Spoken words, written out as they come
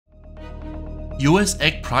US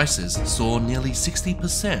egg prices soar nearly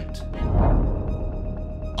 60%.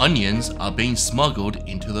 Onions are being smuggled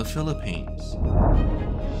into the Philippines.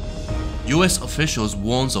 US officials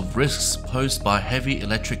warns of risks posed by heavy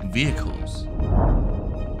electric vehicles.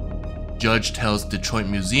 Judge tells Detroit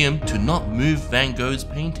Museum to not move Van Gogh's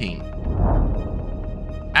painting.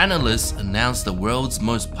 Analysts announce the world's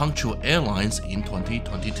most punctual airlines in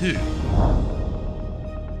 2022.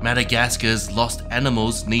 Madagascar's lost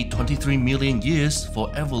animals need 23 million years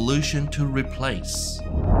for evolution to replace.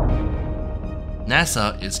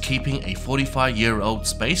 NASA is keeping a 45-year-old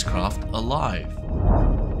spacecraft alive.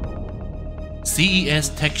 CES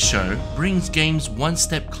Tech Show brings games one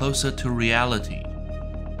step closer to reality.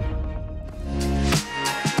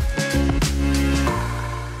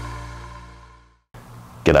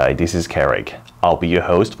 G'day, this is Carrick. I'll be your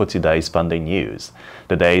host for today's FUNDAY news.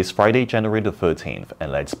 Today is Friday, January the 13th,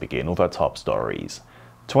 and let's begin with our top stories.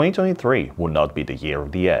 2023 will not be the year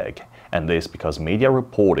of the egg, and this because media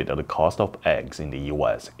reported that the cost of eggs in the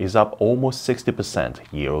US is up almost 60%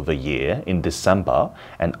 year over year in December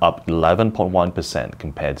and up 11.1%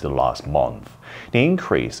 compared to last month. The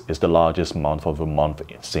increase is the largest month-over-month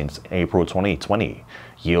since April 2020.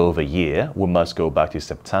 Year over year, we must go back to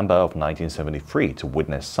September of 1973 to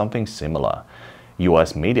witness something similar.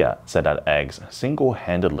 US media said that eggs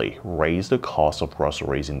single-handedly raised the cost of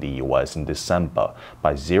groceries in the US in December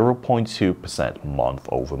by 0.2% month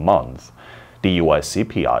over month. The US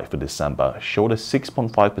CPI for December showed a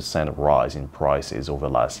 6.5% rise in prices over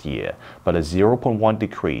last year, but a 0.1%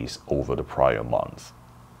 decrease over the prior month.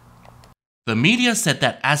 The media said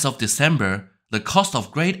that as of December, the cost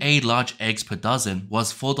of grade A large eggs per dozen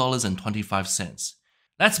was $4.25.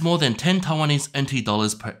 That's more than 10 Taiwanese NT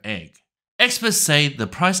dollars per egg. Experts say the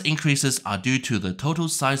price increases are due to the total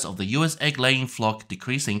size of the US egg-laying flock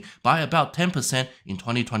decreasing by about 10% in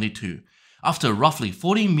 2022, after roughly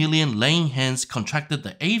 40 million laying hens contracted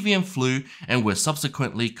the avian flu and were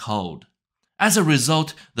subsequently culled. As a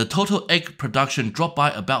result, the total egg production dropped by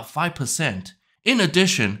about 5%. In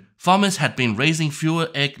addition, farmers had been raising fewer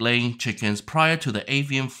egg-laying chickens prior to the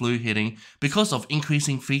avian flu hitting because of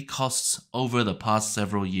increasing feed costs over the past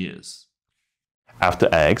several years. After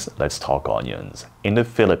eggs, let's talk onions. In the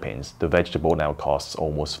Philippines, the vegetable now costs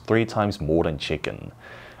almost 3 times more than chicken.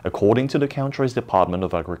 According to the country's Department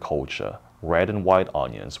of Agriculture, red and white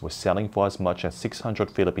onions were selling for as much as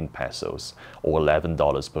 600 Philippine pesos, or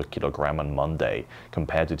 $11 per kilogram on Monday,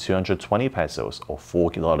 compared to 220 pesos, or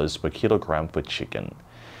 $4 per kilogram for chicken.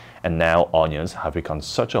 And now onions have become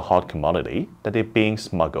such a hot commodity that they're being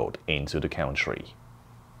smuggled into the country.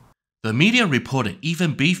 The media reported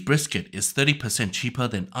even beef brisket is 30% cheaper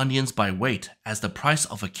than onions by weight, as the price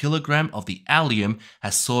of a kilogram of the allium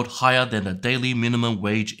has soared higher than the daily minimum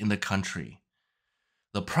wage in the country.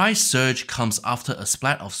 The price surge comes after a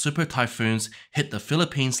splat of super typhoons hit the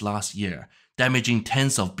Philippines last year, damaging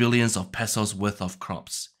tens of billions of pesos worth of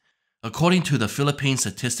crops. According to the Philippine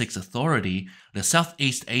Statistics Authority, the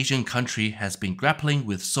Southeast Asian country has been grappling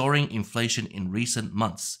with soaring inflation in recent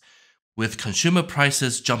months, with consumer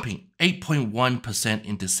prices jumping 8.1%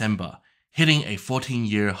 in December, hitting a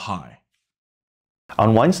 14-year high.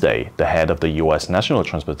 On Wednesday, the head of the U.S. National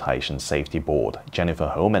Transportation Safety Board,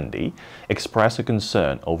 Jennifer Homendy, expressed a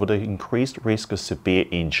concern over the increased risk of severe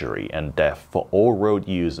injury and death for all road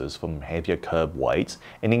users from heavier curb weights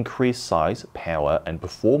and increased size, power, and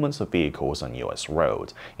performance of vehicles on U.S.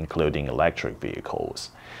 roads, including electric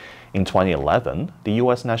vehicles. In 2011, the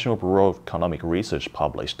U.S. National Bureau of Economic Research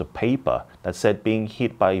published a paper that said being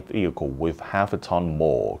hit by a vehicle with half a ton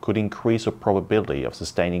more could increase the probability of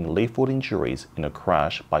sustaining lethal injuries in a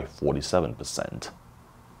crash by 47%.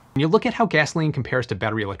 When you look at how gasoline compares to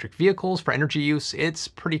battery electric vehicles for energy use, it's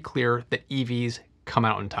pretty clear that EVs come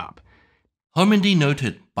out on top. Homendy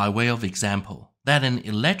noted, by way of example, that an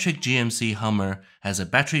electric GMC Hummer has a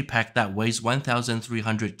battery pack that weighs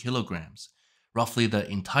 1,300 kilograms. Roughly the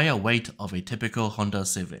entire weight of a typical Honda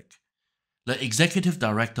Civic. The executive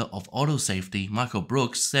director of Auto Safety, Michael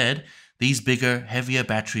Brooks, said these bigger, heavier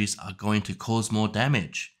batteries are going to cause more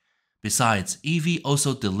damage. Besides, EV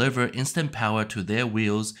also deliver instant power to their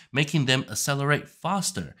wheels, making them accelerate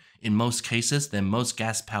faster in most cases than most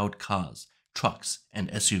gas-powered cars, trucks, and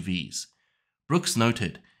SUVs. Brooks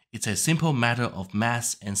noted, it's a simple matter of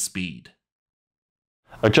mass and speed.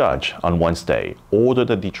 A judge on Wednesday ordered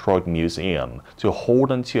the Detroit Museum to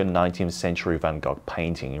hold onto a 19th century Van Gogh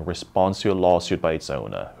painting in response to a lawsuit by its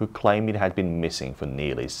owner, who claimed it had been missing for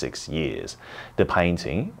nearly 6 years. The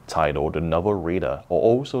painting, titled The Novel Reader or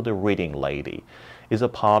also The Reading Lady, is a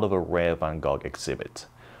part of a rare Van Gogh exhibit.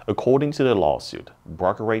 According to the lawsuit,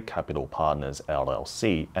 Brokerate Capital Partners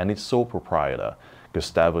LLC and its sole proprietor,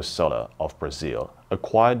 Gustavo Sola of Brazil,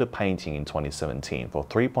 acquired the painting in 2017 for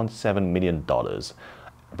 $3.7 million,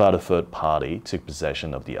 but a third party took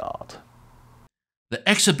possession of the art. The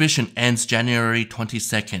exhibition ends January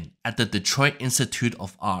 22nd at the Detroit Institute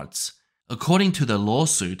of Arts. According to the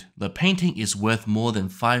lawsuit, the painting is worth more than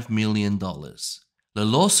 $5 million. The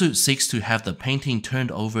lawsuit seeks to have the painting turned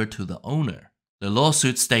over to the owner. The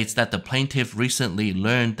lawsuit states that the plaintiff recently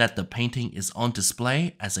learned that the painting is on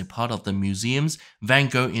display as a part of the museum's Van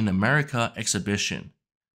Gogh in America exhibition.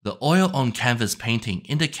 The oil-on-canvas painting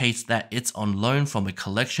indicates that it's on loan from a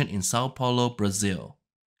collection in Sao Paulo, Brazil.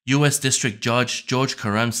 U.S. District Judge George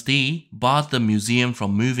Karamsky barred the museum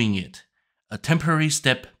from moving it, a temporary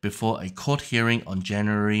step before a court hearing on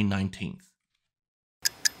January 19th.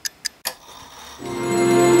 I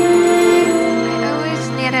always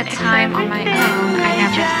needed time on my own. I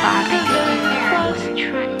never thought I could be here.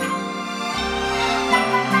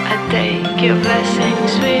 I take your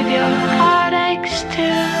blessings with your heartaches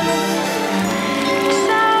too. It's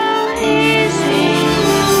so easy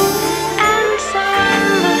and so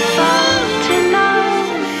wonderful to know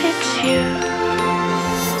it's you.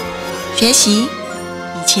 学习，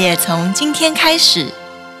一切从今天开始。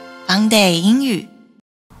FUNDAY 英语。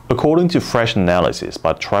According to fresh analysis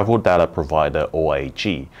by travel data provider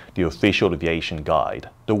OAG, the official aviation guide,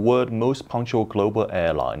 the world's most punctual global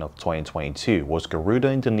airline of 2022 was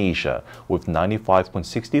Garuda Indonesia, with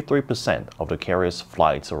 95.63% of the carrier's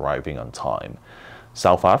flights arriving on time.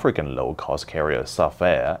 South African low-cost carrier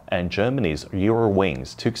Safair and Germany's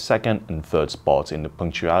Eurowings took second and third spots in the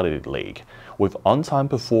punctuality league, with on-time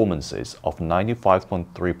performances of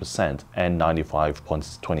 95.3% and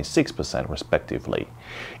 95.26% respectively.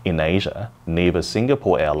 In Asia, neither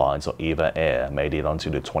Singapore Airlines or EVA Air made it onto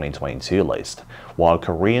the 2022 list, while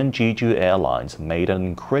Korean Jeju Airlines made an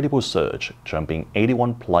incredible surge, jumping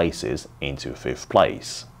 81 places into 5th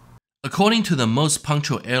place. According to the most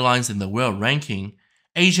punctual airlines in the world ranking,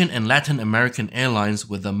 Asian and Latin American airlines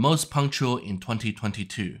were the most punctual in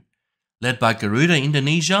 2022. Led by Garuda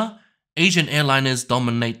Indonesia, Asian airliners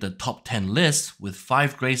dominate the top 10 list with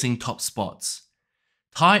 5 grazing top spots.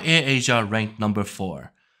 Thai Air Asia ranked number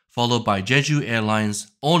 4, followed by Jeju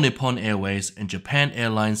Airlines, All Nippon Airways, and Japan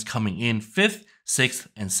Airlines coming in 5th, 6th,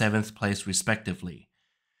 and 7th place respectively.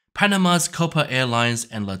 Panama's Copa Airlines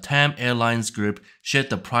and LATAM Airlines Group shared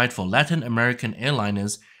the pride for Latin American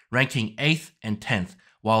airliners, ranking 8th and 10th,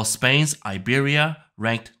 while Spain's Iberia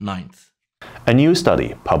ranked 9th. A new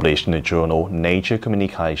study published in the journal Nature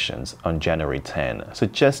Communications on January 10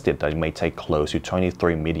 suggested that it may take close to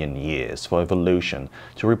 23 million years for evolution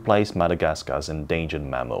to replace Madagascar's endangered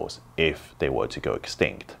mammals if they were to go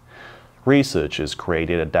extinct. Researchers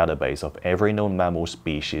created a database of every known mammal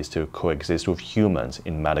species to coexist with humans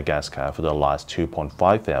in Madagascar for the last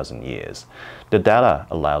 2.5 thousand years. The data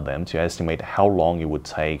allowed them to estimate how long it would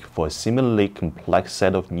take for a similarly complex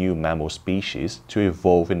set of new mammal species to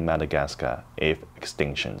evolve in Madagascar if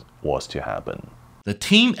extinction was to happen. The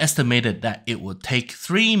team estimated that it would take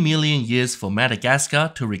 3 million years for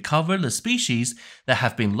Madagascar to recover the species that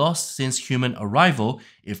have been lost since human arrival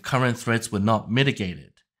if current threats were not mitigated.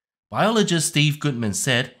 Biologist Steve Goodman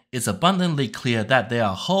said it's abundantly clear that there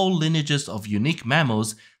are whole lineages of unique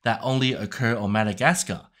mammals that only occur on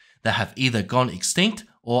Madagascar that have either gone extinct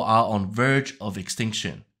or are on verge of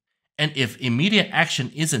extinction. And if immediate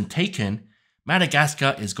action isn't taken,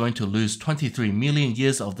 Madagascar is going to lose 23 million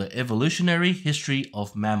years of the evolutionary history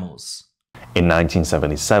of mammals. In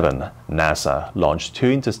 1977, NASA launched 2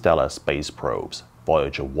 interstellar space probes,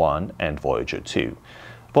 Voyager 1 and Voyager 2.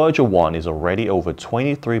 Voyager 1 is already over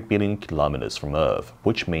 23 billion kilometers from Earth,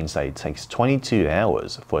 which means that it takes 22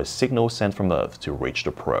 hours for a signal sent from Earth to reach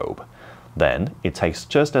the probe. Then, it takes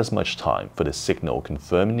just as much time for the signal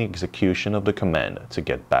confirming the execution of the command to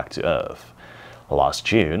get back to Earth. Last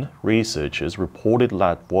June, researchers reported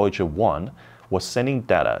that Voyager 1 was sending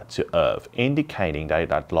data to Earth indicating that it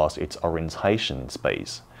had lost its orientation in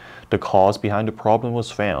space. The cause behind the problem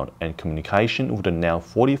was found, and communication with the now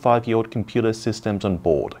 45-year-old computer systems on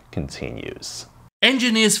board continues.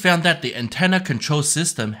 Engineers found that the antenna control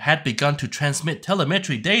system had begun to transmit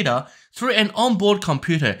telemetry data through an onboard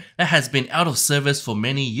computer that has been out of service for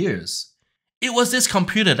many years. It was this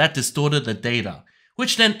computer that distorted the data,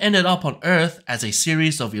 which then ended up on Earth as a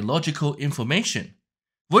series of illogical information.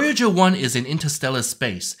 Voyager 1 is in interstellar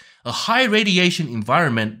space, a high radiation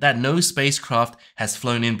environment that no spacecraft has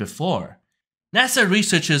flown in before. NASA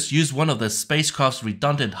researchers used one of the spacecraft's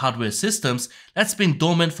redundant hardware systems that's been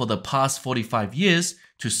dormant for the past 45 years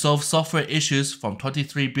to solve software issues from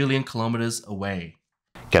 23 billion kilometers away.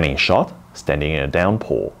 Getting shot, standing in a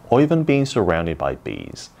downpour, or even being surrounded by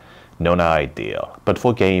bees. Not ideal, but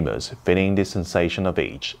for gamers, fitting the sensation of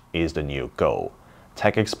each is the new Gogh.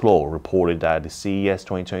 Tech Explorer reported that at the CES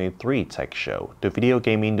 2023 tech show, the video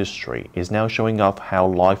game industry is now showing off how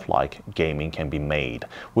lifelike gaming can be made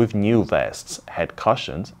with new vests, head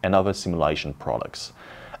cushions, and other simulation products.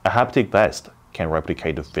 A haptic vest can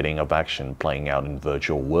replicate the feeling of action playing out in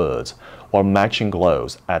virtual worlds, while matching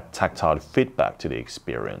gloves add tactile feedback to the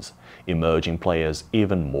experience, immersing players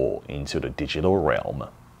even more into the digital realm.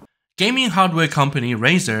 Gaming hardware company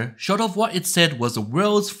Razer showed off what it said was the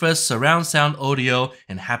world's first surround sound audio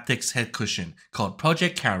and haptics head cushion called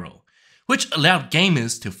Project Carol, which allowed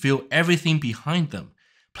gamers to feel everything behind them,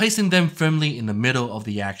 placing them firmly in the middle of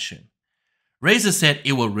the action. Razer said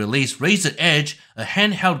it will release Razer Edge, a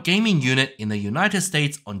handheld gaming unit in the United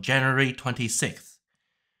States on January 26th.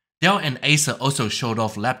 Dell and Acer also showed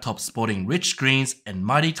off laptops sporting rich screens and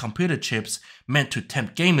mighty computer chips meant to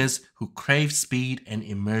tempt gamers who crave speed and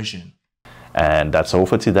immersion. And that's all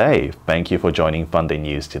for today. Thank you for joining FUNDAY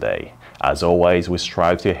News today. As always, we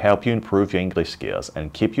strive to help you improve your English skills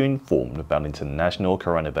and keep you informed about international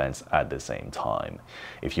current events at the same time.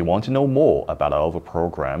 If you want to know more about our other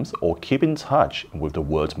programs or keep in touch with the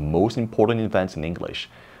world's most important events in English,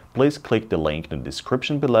 please click the link in the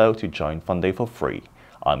description below to join FUNDAY for free.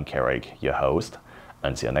 I'm Carrick, your host.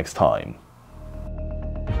 Until next time.